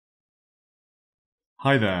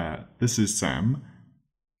Hi there, this is Sam,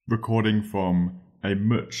 recording from a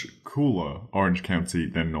much cooler Orange County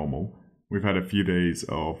than normal. We've had a few days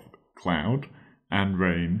of cloud and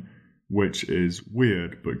rain, which is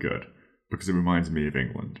weird but good, because it reminds me of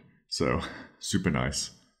England. So, super nice.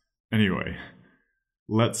 Anyway,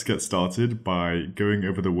 let's get started by going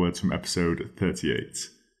over the words from episode 38.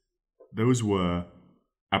 Those were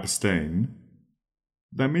abstain.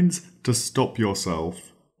 That means to stop yourself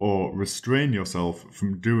or restrain yourself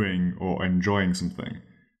from doing or enjoying something,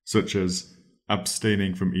 such as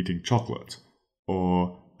abstaining from eating chocolate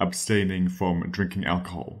or abstaining from drinking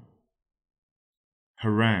alcohol.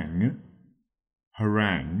 Harangue.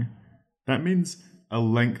 That means a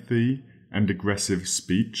lengthy and aggressive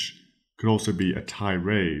speech. Could also be a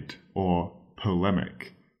tirade or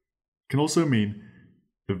polemic. It can also mean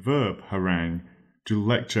the verb harangue, to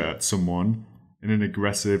lecture at someone in an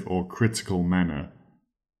aggressive or critical manner.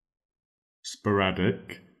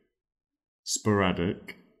 Sporadic.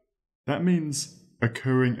 That means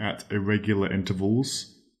occurring at irregular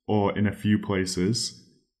intervals or in a few places.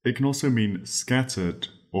 It can also mean scattered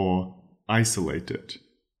or isolated.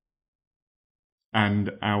 And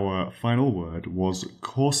our final word was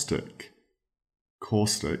caustic.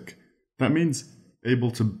 That means able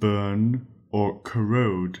to burn or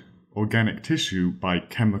corrode organic tissue by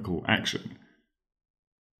chemical action.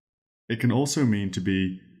 It can also mean to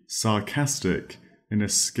be sarcastic in a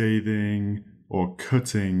scathing or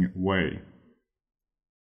cutting way.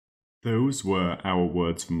 Those were our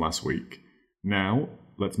words from last week. Now,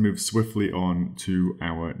 let's move swiftly on to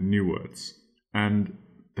our new words. And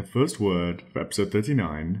the first word for episode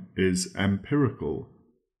 39 is empirical.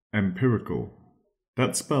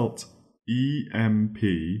 That's spelt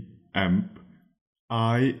E-M-P, emp,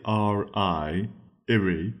 I-R-I,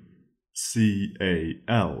 iri,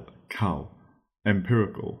 C-A-L, cal.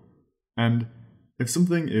 Empirical. And if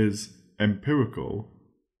something is empirical,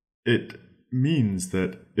 it means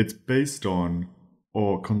that it's based on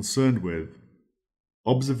or concerned with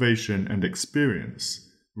observation and experience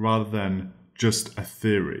rather than just a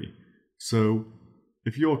theory. So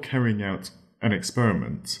if you're carrying out an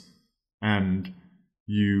experiment and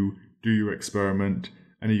you do your experiment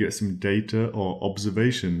and you get some data or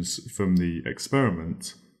observations from the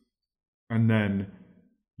experiment, and then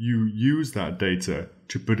you use that data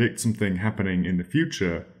to predict something happening in the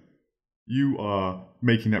future, you are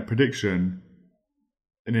making that prediction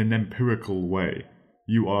in an empirical way.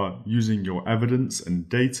 You are using your evidence and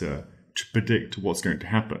data to predict what's going to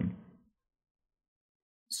happen.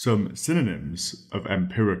 Some synonyms of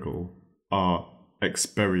empirical are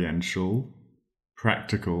experiential,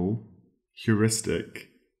 practical, heuristic,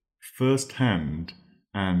 first-hand,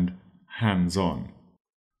 and hands-on.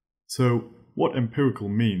 So, what empirical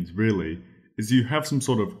means, really, is you have some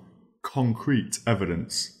sort of concrete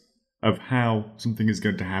evidence of how something is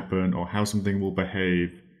going to happen or how something will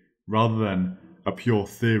behave, rather than a pure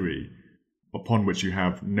theory upon which you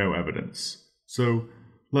have no evidence. So,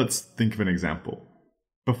 let's think of an example.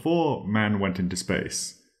 Before man went into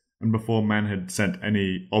space, and before man had sent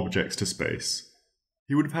any objects to space,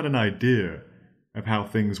 he would have had an idea of how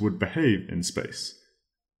things would behave in space.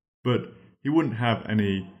 But he wouldn't have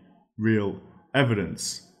any real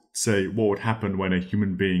evidence to say what would happen when a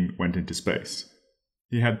human being went into space.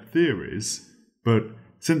 He had theories, but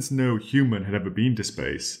since no human had ever been to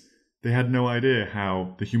space, they had no idea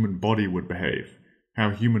how the human body would behave,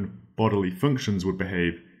 how human bodily functions would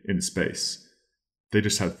behave in space. They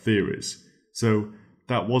just had theories. So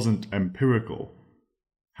that wasn't empirical.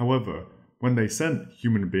 However, when they sent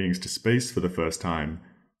human beings to space for the first time,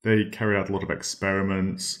 they carried out a lot of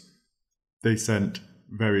experiments. They sent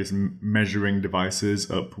various measuring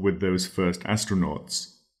devices up with those first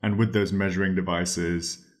astronauts. And with those measuring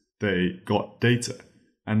devices, they got data.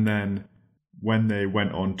 And then when they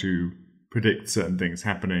went on to predict certain things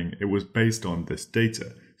happening, it was based on this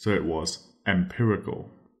data. So it was empirical.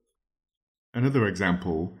 Another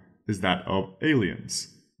example is that of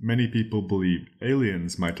aliens. Many people believe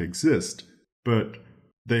aliens might exist, but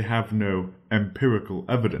they have no empirical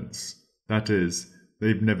evidence. That is,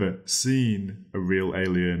 they've never seen a real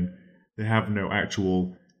alien, they have no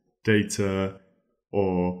actual data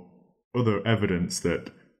or other evidence that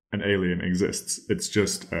an alien exists. It's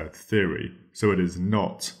just a theory, so it is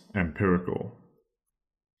not empirical.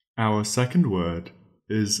 Our second word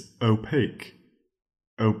is opaque.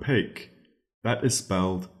 That is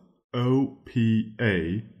spelled O-P-A-Q-U-E.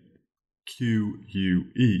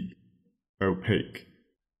 Opaque.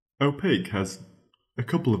 Opaque has a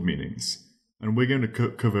couple of meanings, and we're going to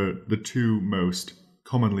cover the two most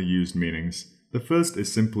commonly used meanings. The first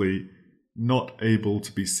is simply not able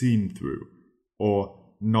to be seen through, or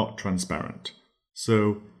not transparent.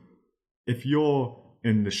 So if you're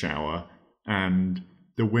in the shower and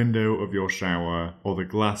the window of your shower or the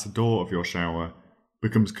glass door of your shower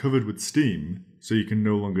becomes covered with steam so you can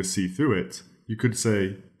no longer see through it, you could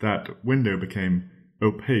say that window became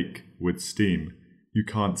opaque with steam. You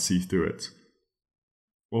can't see through it.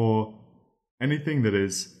 Or anything that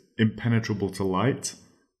is impenetrable to light,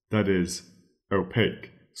 that is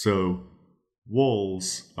opaque. So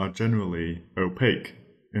walls are generally opaque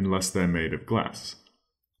unless they're made of glass.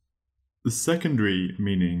 The secondary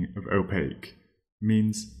meaning of opaque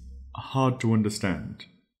means hard to understand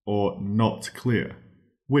or not clear,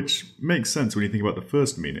 which makes sense when you think about the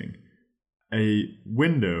first meaning. A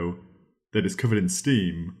window that is covered in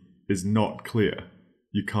steam is not clear.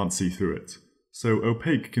 You can't see through it. So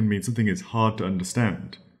opaque can mean something is hard to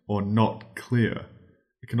understand or not clear.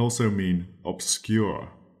 It can also mean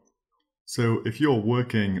obscure. So if you're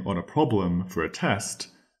working on a problem for a test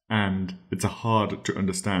and it's a hard to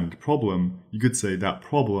understand problem, you could say that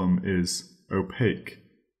problem is opaque.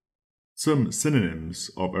 Some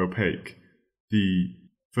synonyms of opaque, the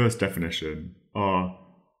first definition, are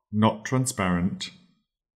not transparent,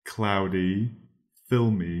 cloudy,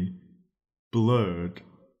 filmy, blurred,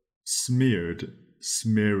 smeared,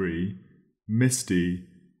 smeary, misty,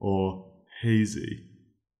 or hazy.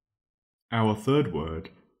 Our third word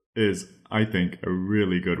is, I think, a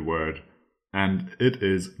really good word, and it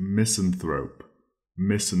is misanthrope.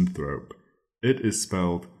 Misanthrope. It is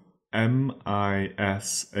spelled M-I-S-A-N,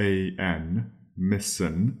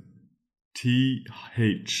 misan, T-H-R-O-P-E,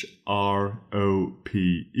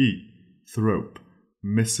 thrope,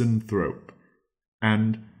 misanthrope.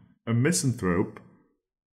 And a misanthrope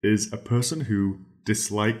is a person who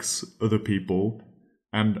dislikes other people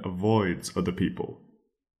and avoids other people.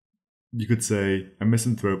 You could say a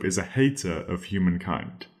misanthrope is a hater of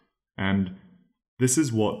humankind. And this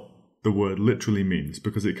is what the word literally means,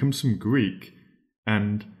 because it comes from Greek,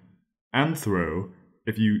 and anthro,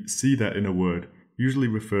 if you see that in a word, usually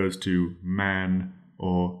refers to man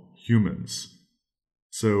or humans.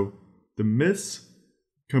 So the mis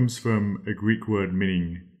comes from a Greek word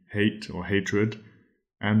meaning hate or hatred,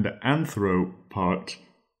 and the anthro part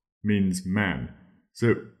means man. So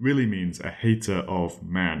it really means a hater of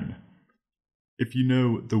man. If you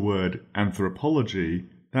know the word anthropology,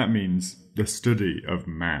 that means the study of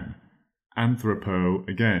man. Anthropo,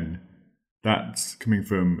 again, that's coming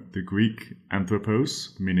from the Greek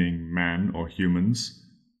anthropos, meaning man or humans.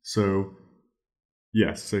 So,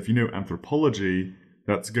 yes, so if you know anthropology,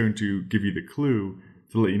 that's going to give you the clue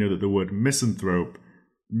to let you know that the word misanthrope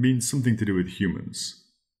means something to do with humans.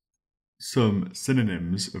 Some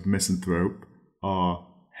synonyms of misanthrope are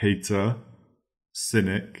hater,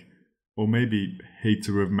 cynic, or maybe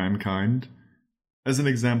hater of mankind. As an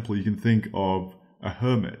example, you can think of a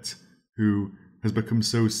hermit who has become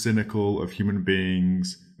so cynical of human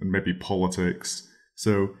beings and maybe politics,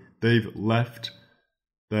 so they've left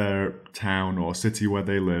their town or city where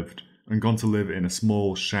they lived and gone to live in a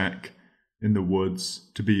small shack in the woods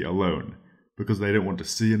to be alone, because they don't want to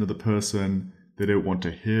see another person, they don't want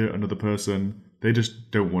to hear another person, they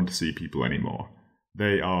just don't want to see people anymore.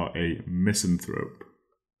 They are a misanthrope.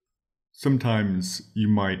 Sometimes you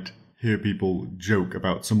might hear people joke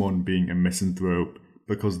about someone being a misanthrope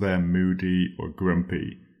because they're moody or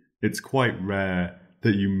grumpy. It's quite rare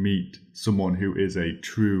that you meet someone who is a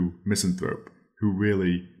true misanthrope, who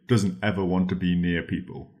really doesn't ever want to be near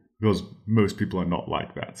people, because most people are not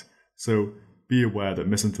like that. So be aware that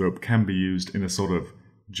misanthrope can be used in a sort of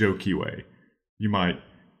jokey way. You might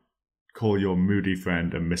call your moody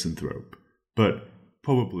friend a misanthrope, but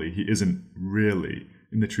probably he isn't really,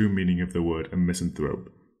 in the true meaning of the word, a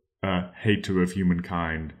misanthrope, a hater of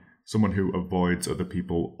humankind, someone who avoids other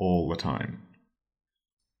people all the time.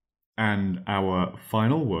 And our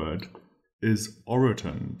final word is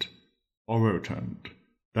orotund. Orotund.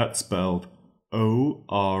 That's spelled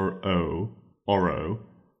O-R-O, oro,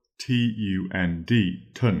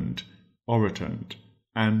 T-U-N-D, tund, orotund.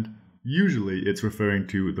 And usually it's referring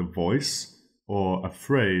to the voice or a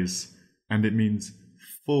phrase, and it means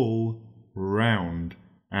full, round,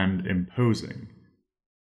 and imposing.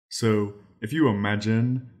 So if you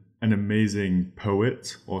imagine an amazing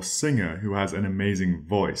poet or singer who has an amazing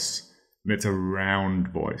voice, and it's a round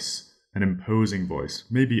voice, an imposing voice,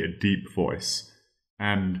 maybe a deep voice,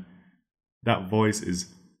 and that voice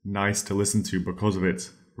is nice to listen to because of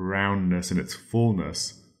its roundness and its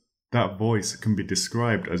fullness, that voice can be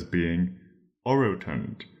described as being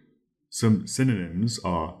orotund. Some synonyms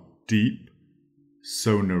are deep,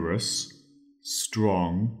 sonorous,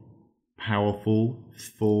 strong, powerful,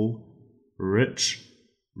 full, rich,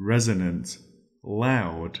 resonant,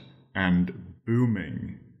 loud and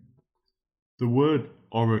booming. The word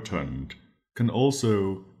orotund can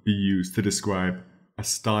also be used to describe a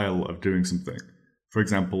style of doing something. For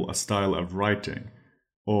example, a style of writing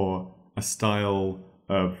or a style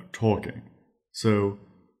of talking. So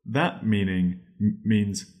that meaning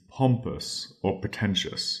means pompous or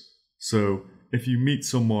pretentious. So if you meet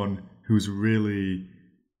someone who's really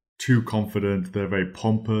too confident, they're very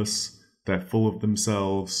pompous, they're full of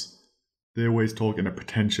themselves, they always talk in a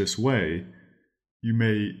pretentious way, you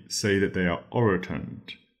may say that they are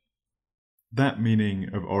orotund. That meaning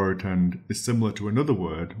of orotund is similar to another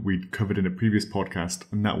word we'd covered in a previous podcast,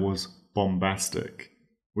 and that was bombastic,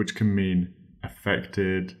 which can mean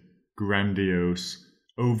affected, grandiose,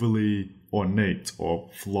 overly ornate or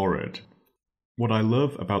florid. What I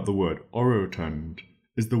love about the word orotund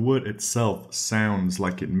is the word itself sounds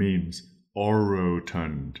like it means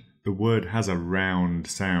orotund. The word has a round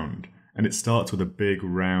sound, and it starts with a big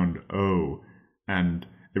round O, and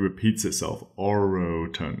it repeats itself,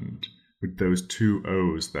 orotund, with those two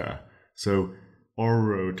O's there. So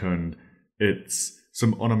orotund, it's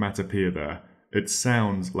some onomatopoeia there. It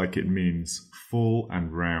sounds like it means full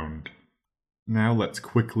and round. Now let's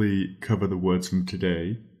quickly cover the words from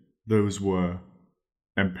today. Those were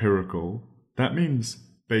empirical. That means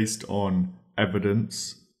based on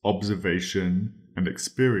evidence, observation, and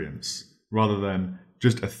experience, rather than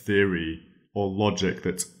just a theory or logic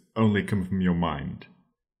that's only come from your mind.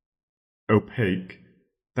 Opaque.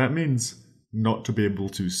 That means not to be able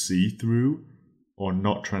to see through or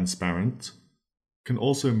not transparent. Can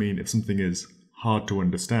also mean if something is hard to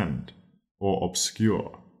understand or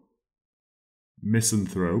obscure.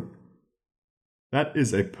 Misanthrope. That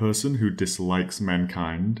is a person who dislikes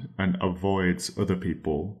mankind and avoids other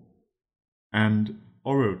people. And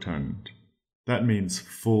orotund. That means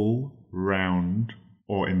full, round,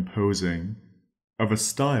 or imposing. Of a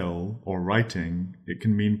style or writing, it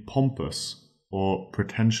can mean pompous or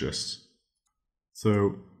pretentious.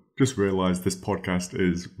 So just realized this podcast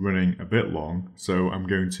is running a bit long, so I'm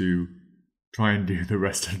going to try and do the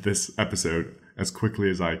rest of this episode as quickly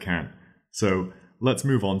as I can. So let's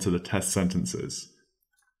move on to the test sentences.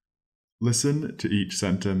 Listen to each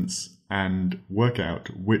sentence and work out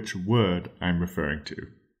which word I'm referring to.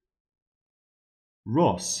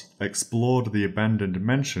 Ross explored the abandoned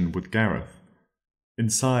mansion with Gareth.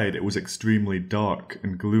 Inside it was extremely dark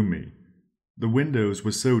and gloomy. The windows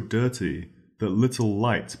were so dirty that little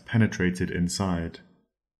light penetrated inside.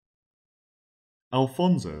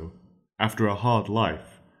 Alfonso, after a hard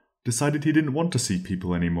life, decided he didn't want to see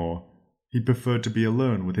people anymore. He preferred to be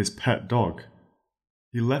alone with his pet dog.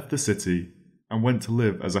 He left the city and went to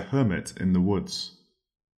live as a hermit in the woods.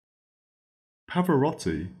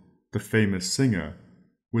 Pavarotti, the famous singer,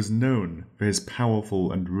 was known for his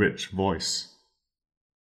powerful and rich voice.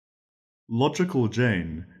 Logical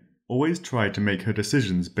Jane always tried to make her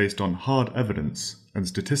decisions based on hard evidence and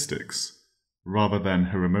statistics, rather than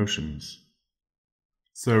her emotions.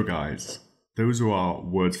 So guys, those are our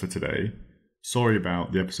words for today. Sorry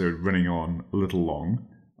about the episode running on a little long.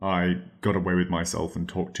 I got away with myself and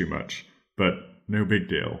talked too much, but no big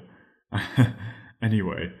deal.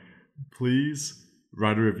 Anyway, please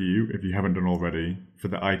write a review if you haven't done already for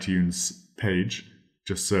the iTunes page.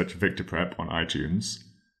 Just search VictorPrep on iTunes.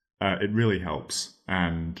 It really helps,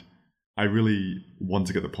 and I really want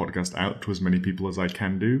to get the podcast out to as many people as I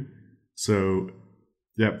can do. So,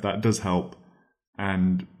 yep, that does help.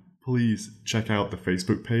 And please check out the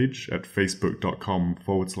Facebook page at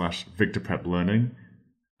facebook.com/VictorPrepLearning.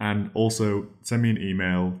 And also send me an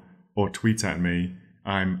email or tweet at me.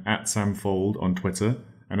 I'm at SamFold on Twitter,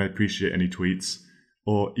 and I appreciate any tweets.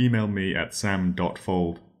 Or email me at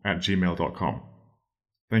sam.fold@gmail.com.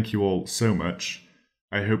 Thank you all so much.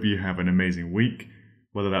 I hope you have an amazing week,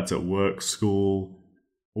 whether that's at work, school,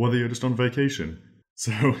 or whether you're just on vacation.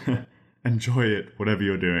 So enjoy it, whatever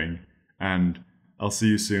you're doing. And I'll see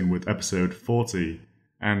you soon with episode 40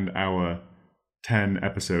 and our 10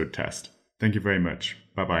 episode test. Thank you very much.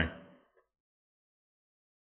 Bye-bye.